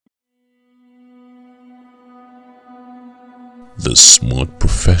The smart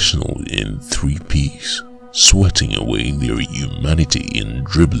professional in three-piece, sweating away their humanity in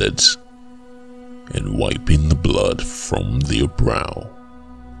dribblets and wiping the blood from their brow.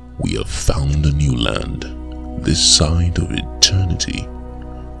 We have found a new land, this side of eternity,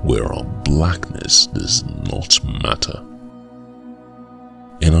 where our blackness does not matter,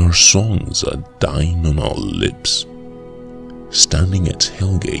 and our songs are dying on our lips. Standing at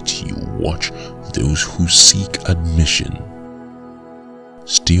Hellgate, you watch those who seek admission,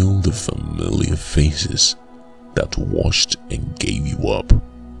 still the familiar faces that watched and gave you up,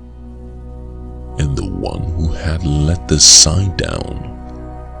 and the one who had let the sign down.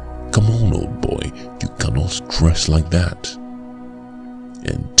 Come on, old boy, you cannot dress like that.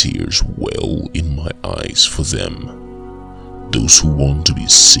 And tears well in my eyes for them, those who want to be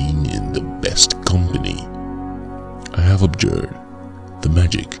seen in the best company. I have abjured the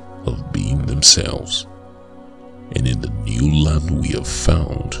magic of being themselves, and in the new land we have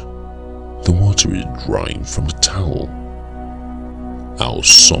found, the water is drying from the towel. Our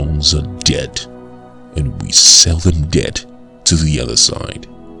songs are dead, and we sell them dead to the other side.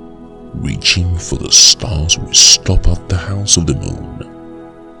 Reaching for the stars, we stop at the house of the moon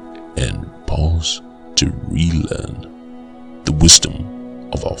and pause to relearn the wisdom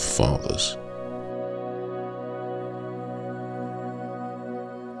of our fathers.